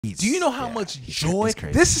Do you know how much joy?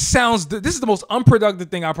 This is the most unproductive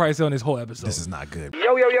thing I probably said on this whole episode. This is not good.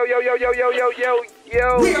 Yo. We are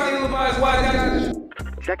Talibans II.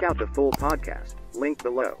 Check out the full podcast. Link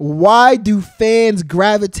below. Why do fans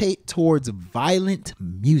gravitate towards violent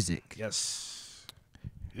music? Yes.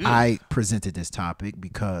 I presented this topic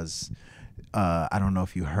because I don't know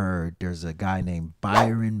if you heard, there's a guy named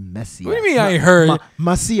Byron Messia. What do you mean I ain't heard?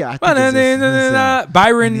 Messia.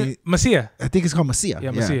 Byron Messia. I think it's called Messia.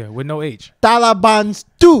 Yeah, Messia with no H. Talibans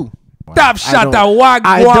II. Stop shot that wagwan.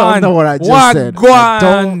 I don't know what I just said. I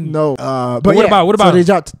don't know. But what about? So they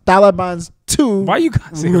dropped Talibans II. Why you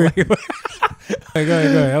guys saying like go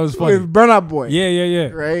ahead. That was funny. With Burna Boy. Yeah.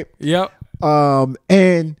 Right? Yep.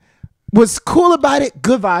 And what's cool about it,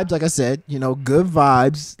 good vibes, like I said, good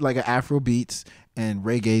vibes, like an Afro beats and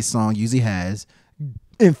reggae song usually has.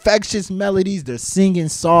 Infectious melodies, they're singing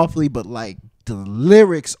softly, but like the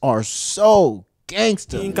lyrics are so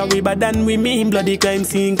gangster. It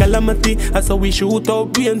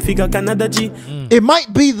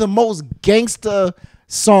might be the most gangster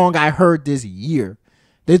song I heard this year.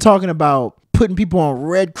 They're talking about putting people on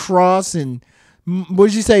Red Cross and what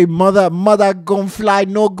did you say, mother gonna fly,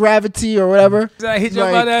 no gravity or whatever. I hit you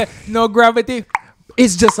about that, no gravity.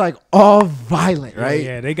 It's just like all violent, right?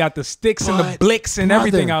 Yeah, they got the sticks and the blicks and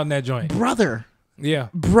everything out in that joint. Brother, yeah,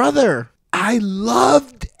 I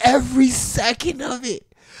loved every second of it.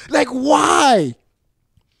 Like, why?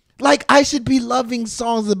 Like, I should be loving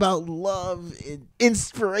songs about love and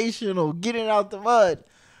inspirational, getting out the mud.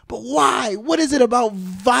 But why? What is it about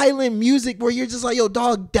violent music where you're just like, yo,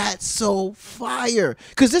 dog, that's so fire?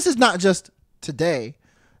 Because this is not just today,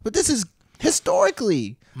 but this is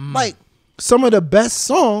historically. Like, some of the best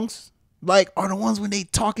songs, like, are the ones when they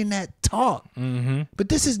talking that talk. But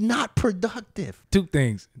this is not productive. Two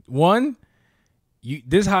things. One, this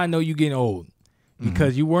is how I know you getting old.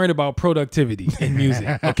 Because you worried about productivity in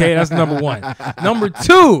music. Okay, that's number one. Number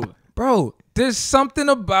two, bro, there's something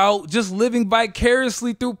about just living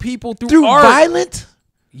vicariously through people, through art. Violent?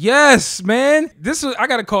 Yes, man. I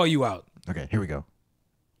gotta call you out. Okay, here we go.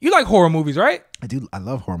 You like horror movies, right? I do. I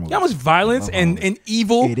love horror movies. You know how much violence and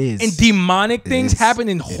evil and demonic things happen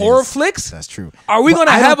in horror flicks? That's true. Are we going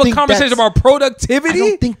to have a conversation about productivity I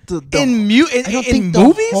don't think in movies?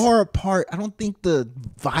 The horror part, I don't think the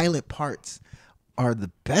violent parts are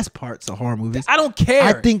the best parts of horror movies. I don't care.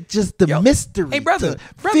 I think just the mystery. Hey, brother,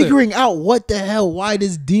 figuring out what the hell, why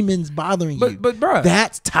this demon's bothering you. But bro,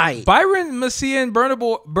 that's tight. Byron, Messia, and Burna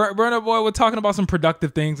Boy were talking about some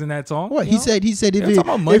productive things in that song. What he said? He said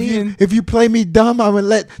if you play me dumb, I'm gonna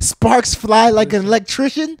let sparks fly like an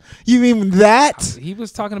electrician. You mean that? He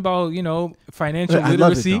was talking about financial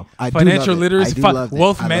literacy,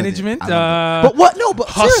 wealth management. But what? No, but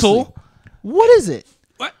hustle. Seriously, what is it?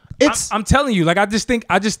 I'm telling you, like I just think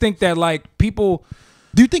that like people.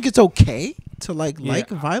 Do you think it's okay to like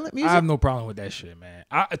violent music? I have no problem with that shit, man.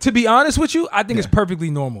 To be honest with you, I think it's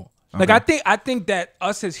perfectly normal. Okay. Like I think that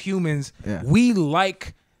us as humans, we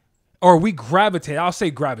like or we gravitate. I'll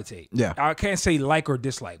say gravitate. Yeah. I can't say like or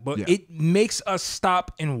dislike, but it makes us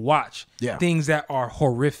stop and watch things that are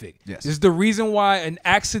horrific. Yes. This is the reason why an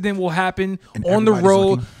accident will happen on the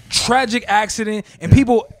road, tragic accident, and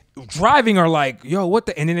people driving are like, yo, what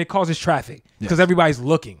the? And then it causes traffic because everybody's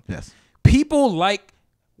looking. Yes. People like,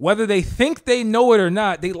 whether they think they know it or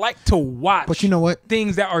not, they like to watch. But you know what?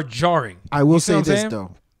 Things that are jarring. I will say this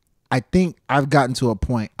though. I think I've gotten to a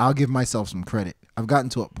point. I'll give myself some credit. I've gotten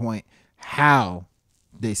to a point. How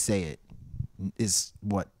they say it is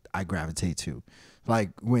what I gravitate to. Like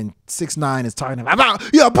when 6ix9ine is talking about,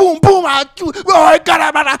 boom, boom,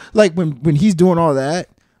 like when he's doing all that,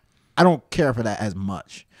 I don't care for that as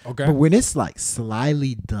much. Okay. But when it's like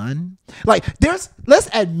slyly done, like let's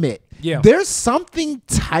admit, there's something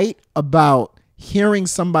tight about hearing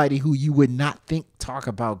somebody who you would not think talk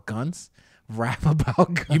about guns rap about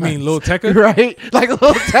guns. You mean Lil Tecca? Right? Like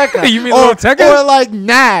Lil Tecca. You mean Lil Tecca? Or like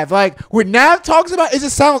Nav. Like when Nav talks about it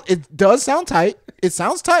does sound tight. It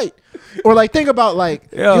sounds tight. Or like think about like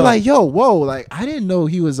you're like, yo, whoa, like I didn't know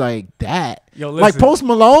he was like that. Yo, listen. Like Post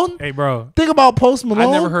Malone. Hey, bro. Think about Post Malone.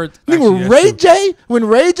 I never heard. When Ray J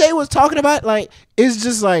was talking about like, it's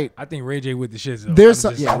just like I think Ray J with the shit. Though. There's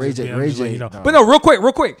some Ray J. But no, real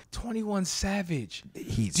quick. 21 Savage.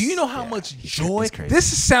 Do you know how much joy?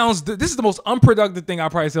 This is the most unproductive thing I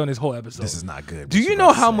probably said on this whole episode. This is not good. Do you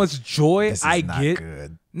know how much joy I get?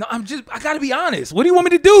 Good. No, I gotta be honest. What do you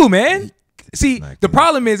want me to do, man? See, the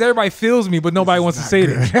problem is everybody feels me, but nobody wants to say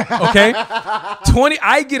this. Okay,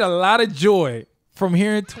 I get a lot of joy from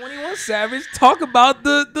hearing 21 Savage talk about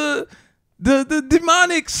the the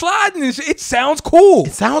demonic sliding and shit. It sounds cool.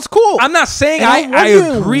 It sounds cool. I'm not saying And I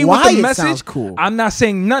agree with the it message. sounds cool. I'm not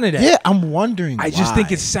saying none of that. Yeah, I'm wondering. I just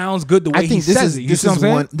think it sounds good the way I think he says it. You see what I'm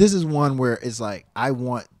saying? This is one where it's like I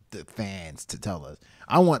want the fans to tell us.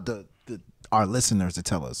 I want our listeners to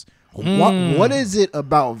tell us what is it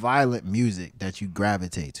about violent music that you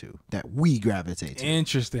gravitate to, that we gravitate to.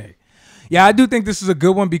 Interesting. Yeah, I do think this is a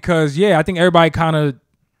good one because I think everybody kind of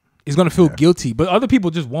is gonna feel guilty, but other people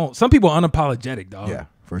just won't. Some people are unapologetic, dog. Yeah,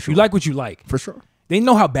 for sure. You like what you like. For sure. They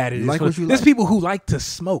know how bad it is. Like what you There's like. people who like to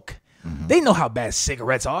smoke. They know how bad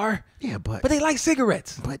cigarettes are. Yeah, but they like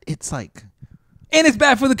cigarettes. But it's like, and it's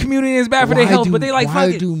bad for the community. And it's bad for their health. But they like.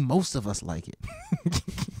 Why do most of us like it?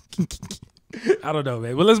 I don't know,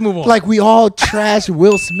 man. Well, let's move on. Like we all trash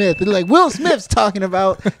Will Smith. They're like, Will Smith's talking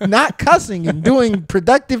about not cussing and doing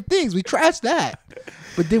productive things. We trash that.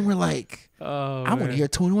 But then we're like, I want to hear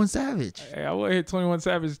 21 Savage. Hey, I want to hear 21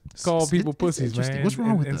 Savage call people pussies, man. What's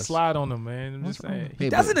wrong with and us? slide on them, man. I'm just saying. He Hey,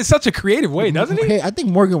 does it in such a creative way, doesn't he? Hey, I think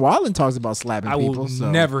Morgan Wallen talks about slapping I people. will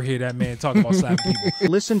never hear that man talk about slapping people.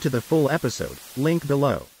 Listen to the full episode. Link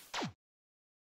below.